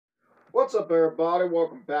What's up, everybody?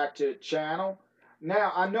 Welcome back to the channel.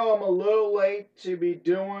 Now, I know I'm a little late to be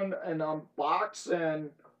doing an unboxing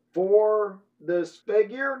for this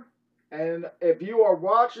figure. And if you are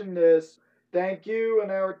watching this, thank you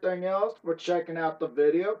and everything else for checking out the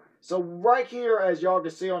video. So right here, as y'all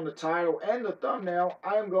can see on the title and the thumbnail,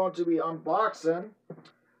 I am going to be unboxing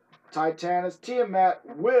Titanic Tiamat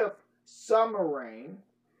with submarine.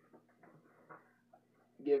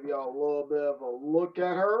 Give y'all a little bit of a look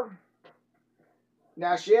at her.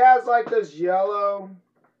 Now she has like this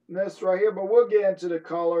yellowness right here, but we'll get into the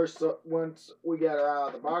colors so once we get her out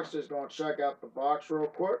of the box. Just gonna check out the box real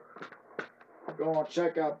quick. Go and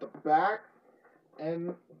check out the back.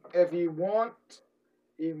 And if you want,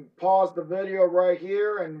 you can pause the video right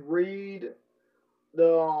here and read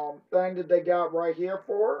the thing that they got right here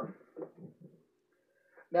for her.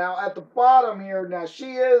 Now at the bottom here, now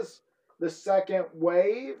she is the second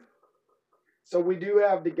wave. So we do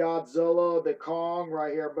have the Godzilla, the Kong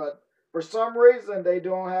right here, but for some reason they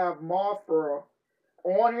don't have Mothra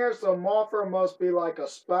on here, so Mothra must be like a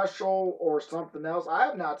special or something else. I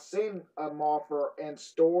have not seen a Mothra in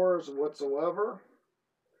stores whatsoever,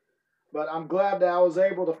 but I'm glad that I was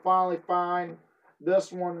able to finally find this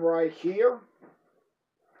one right here.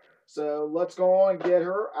 So let's go on and get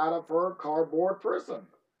her out of her cardboard prison.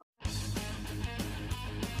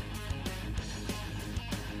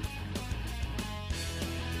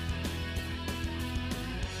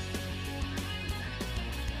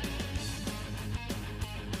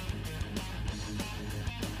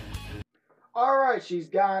 Alright, she's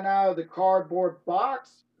gotten out of the cardboard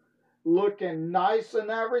box, looking nice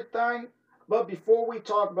and everything. But before we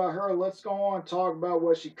talk about her, let's go on and talk about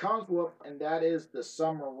what she comes with, and that is the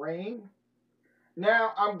submarine.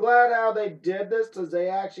 Now, I'm glad how they did this because they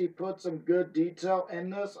actually put some good detail in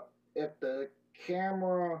this. If the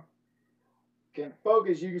camera can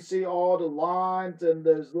focus, you can see all the lines and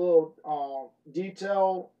those little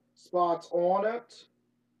detail spots on it.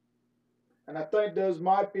 And I think those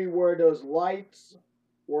might be where those lights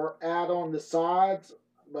were at on the sides,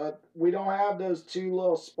 but we don't have those two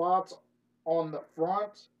little spots on the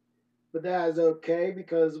front. But that is okay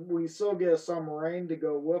because we still get a submarine to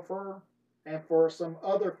go with her. And for some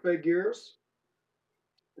other figures,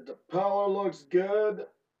 the propeller looks good.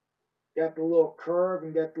 Got the little curve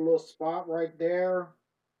and got the little spot right there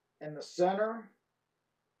in the center.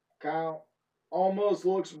 Kind of almost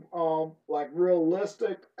looks like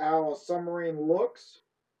realistic how a submarine looks.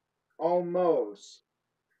 Almost.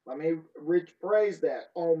 Let me rephrase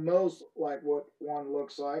that. Almost like what one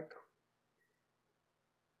looks like.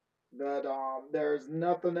 But there's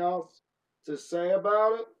nothing else to say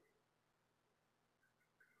about it.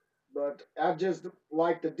 But I just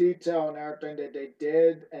like the detail and everything that they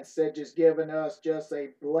did. Instead of just giving us just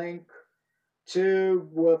a blank tube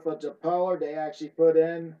with a propeller, they actually put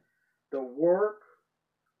in the work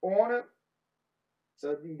on it.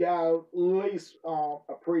 So you gotta at least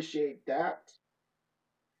appreciate that.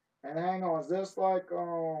 And hang on, is this like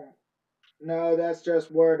no, that's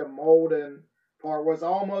just where the molding part was. I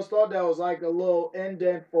almost thought that was like a little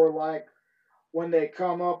indent for like when they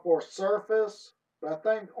come up or surface. But I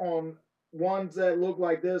think on ones that look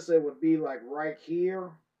like this, it would be like right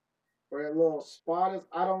here where that little spot is.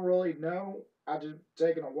 I don't really know. I just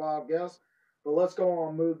taking a wild guess. But let's go on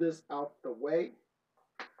and move this out the way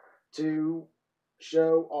to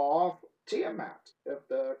show off Tiamat. If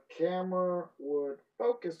the camera would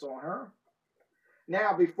focus on her.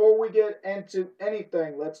 Now, before we get into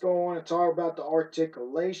anything, let's go on and talk about the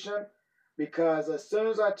articulation. Because as soon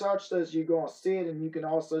as I touch this, you're going to see it, and you can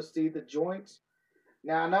also see the joints.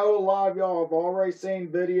 Now, I know a lot of y'all have already seen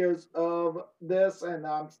videos of this, and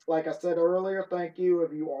like I said earlier, thank you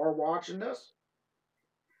if you are watching this.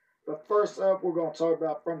 But first up, we're going to talk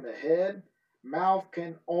about from the head. Mouth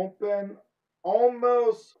can open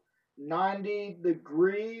almost 90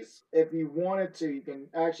 degrees if you wanted to. You can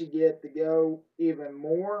actually get to go even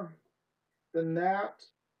more than that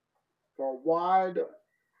for a wide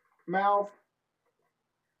mouth.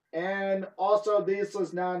 And also, this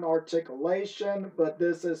is not an articulation, but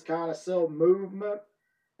this is kind of still movement.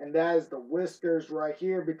 And that is the whiskers right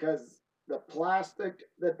here, because the plastic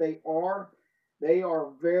that they are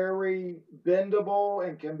very bendable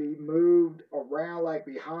and can be moved around, like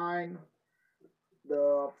behind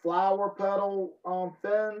the flower petal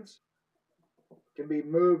fins. Can be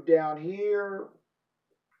moved down here,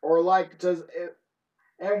 or like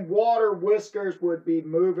and water whiskers would be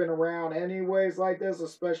moving around anyways like this,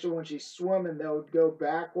 especially when she's swimming. They would go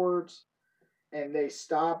backwards and they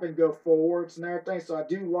stop and go forwards and everything. So I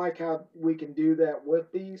do like how we can do that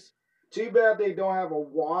with these. Too bad they don't have a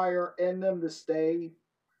wire in them to stay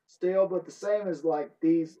still, but the same as like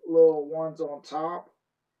these little ones on top.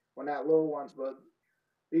 Well, not little ones, but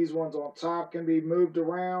these ones on top can be moved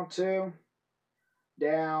around too,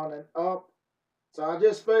 down and up. So I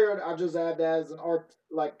just figured I'd just add that as an art,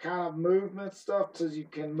 like kind of movement stuff, so you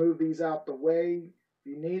can move these out the way if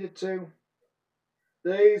you needed to.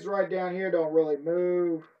 These right down here don't really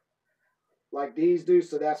move like these do,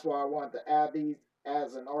 so that's why I wanted to add these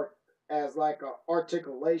as an art, as like a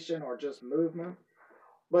articulation or just movement.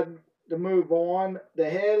 But to move on, the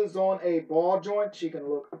head is on a ball joint. She can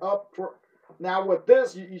look up. Now with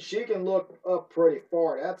this, she can look up pretty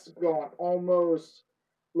far. That's going almost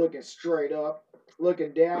looking straight up.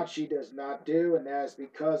 Looking down, she does not do, and that's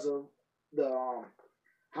because of the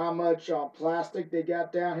how much plastic they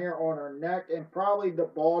got down here on her neck, and probably the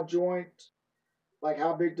ball joint, like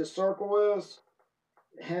how big the circle is,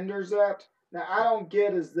 hinders that. Now I don't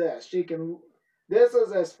get is this. She can. This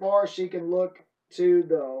is as far as she can look to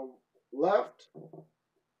the left,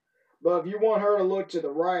 but if you want her to look to the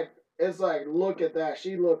right, it's like look at that.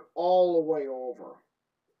 She look all the way over,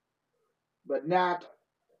 but not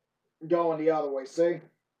going the other way. See,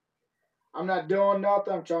 I'm not doing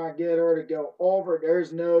nothing. I'm trying to get her to go over.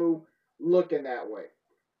 There's no looking that way.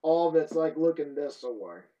 All of it's like looking this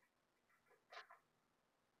way.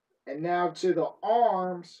 And now to the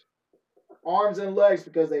arms and legs,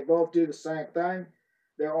 because they both do the same thing.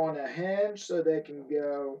 They're on a hinge so they can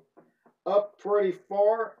go up pretty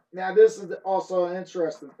far. Now this is also an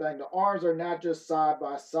interesting thing. The arms are not just side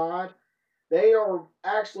by side. They are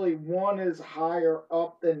actually, one is higher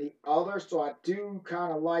up than the other, so I do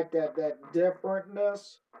kind of like that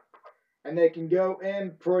differentness. And they can go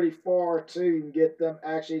in pretty far too. You can get them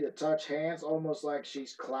actually to touch hands, almost like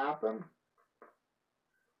she's clapping.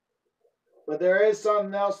 But there is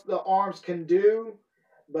something else the arms can do,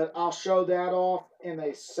 but I'll show that off in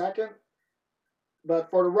a second.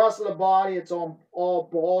 But for the rest of the body, it's on all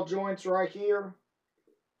ball joints right here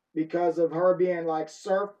because of her being like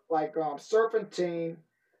serpentine.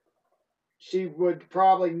 She would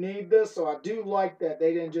probably need this, so I do like that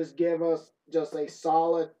they didn't just give us just a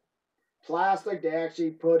solid plastic. They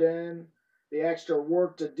actually put in the extra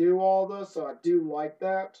work to do all this, so I do like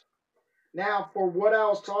that. Now, for what I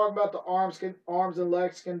was talking about, the arms and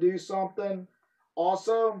legs can do something.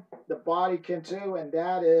 Also, the body can too, and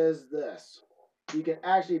that is this. You can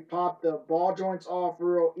actually pop the ball joints off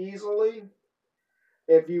real easily.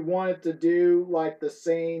 If you wanted to do like the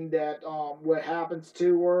scene that what happens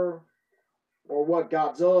to her, or what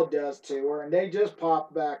Godzilla does to her, and they just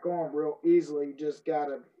pop back on real easily. You just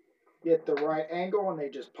gotta get the right angle, and they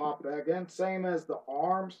just pop back in. Same as the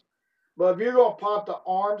arms. But if you're going to pop the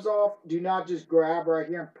arms off, do not just grab right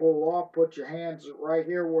here and pull off. Put your hands right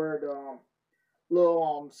here where the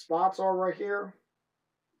little spots are right here,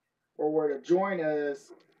 or where the joint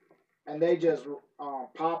is, and they just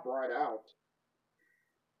pop right out.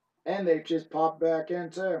 And they just pop back in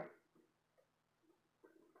too.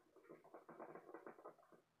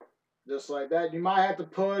 Just like that. You might have to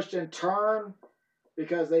push and turn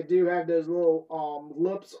because they do have those little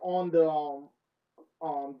lips on the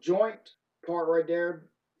joint part right there,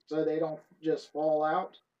 so they don't just fall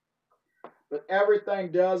out. But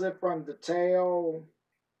everything does it from the tail,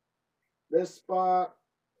 this spot,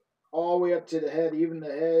 all the way up to the head. Even the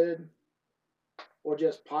head will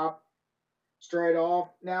just pop straight off.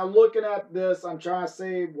 Now looking at this, I'm trying to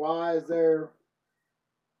see why is there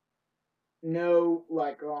no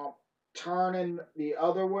like turning the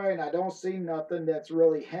other way, and I don't see nothing that's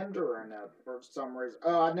really hindering it for some reason.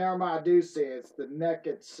 Oh, never mind, I do see it. It's the neck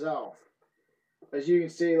itself. As you can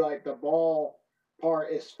see, like the ball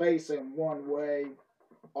part is facing one way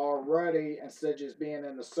already instead of just being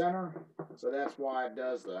in the center. So that's why it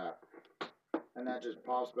does that. And that just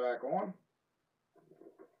pops back on.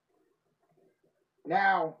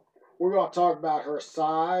 Now, we're going to talk about her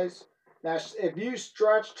size. Now, if you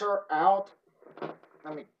stretched her out,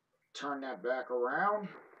 let me turn that back around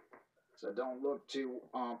so it don't look too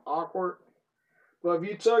awkward. But if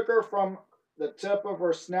you took her from the tip of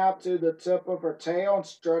her snout to the tip of her tail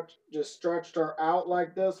and just stretched her out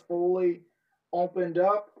like this, fully opened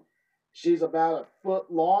up, she's about a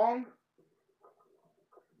foot long.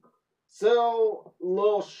 Still a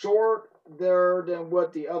little short there than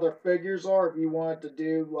what the other figures are if you wanted to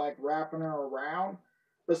do like wrapping her around.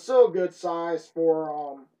 But still a good size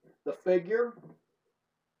for the figure.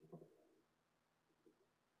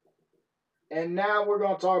 And now we're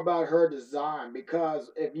going to talk about her design,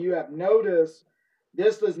 because if you have noticed,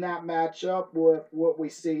 this does not match up with what we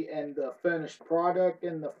see in the finished product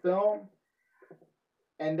in the film.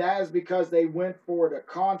 And that is because they went for the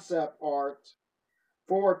concept art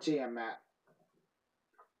for Tiamat.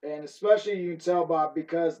 And especially you can tell by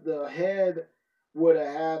because the head would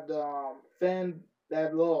have had fin,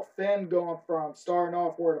 that little fin going from starting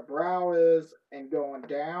off where the brow is and going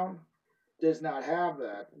down. Does not have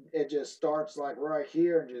that. It just starts like right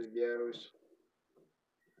here and just goes.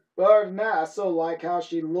 But other than that, I still like how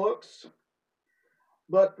she looks.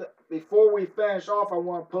 But before we finish off, I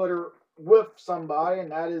want to put her with somebody,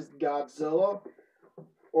 and that is Godzilla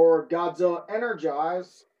or Godzilla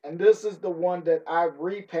Energized. And this is the one that I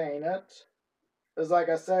repainted. Because, like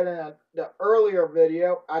I said in the earlier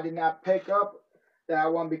video, I did not pick up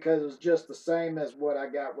that one because it was just the same as what I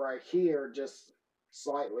got right here, just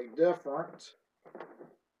slightly different.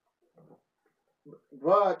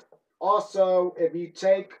 But also, if you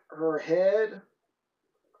take her head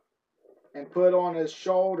and put on his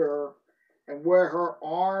shoulder and where her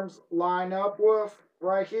arms line up with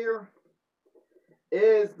right here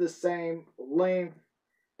is the same length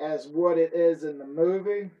as what it is in the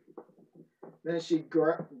movie. Then she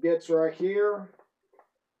gets right here,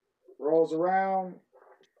 rolls around.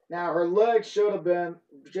 Now her leg should have been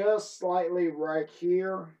just slightly right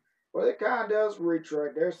here, but it kind of does reach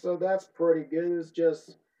right there, so that's pretty good. It's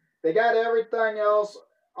just they got everything else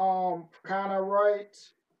kind of right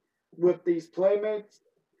with these Playmates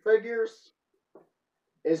figures.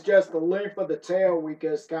 It's just the length of the tail we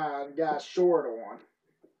just kind of got short on.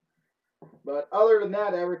 But other than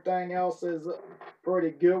that, everything else is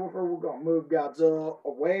pretty good with her. We're going to move Godzilla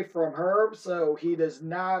away from her so he does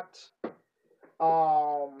not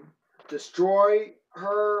um, destroy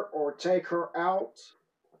her or take her out.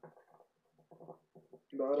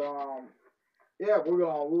 But yeah, we're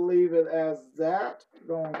going to leave it as that.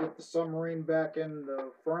 Going to get the submarine back in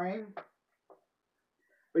the frame.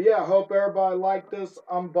 But yeah, I hope everybody liked this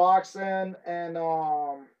unboxing and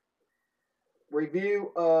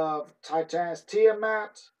review of Titanic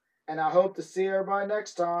Tiamat. And I hope to see everybody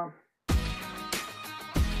next time.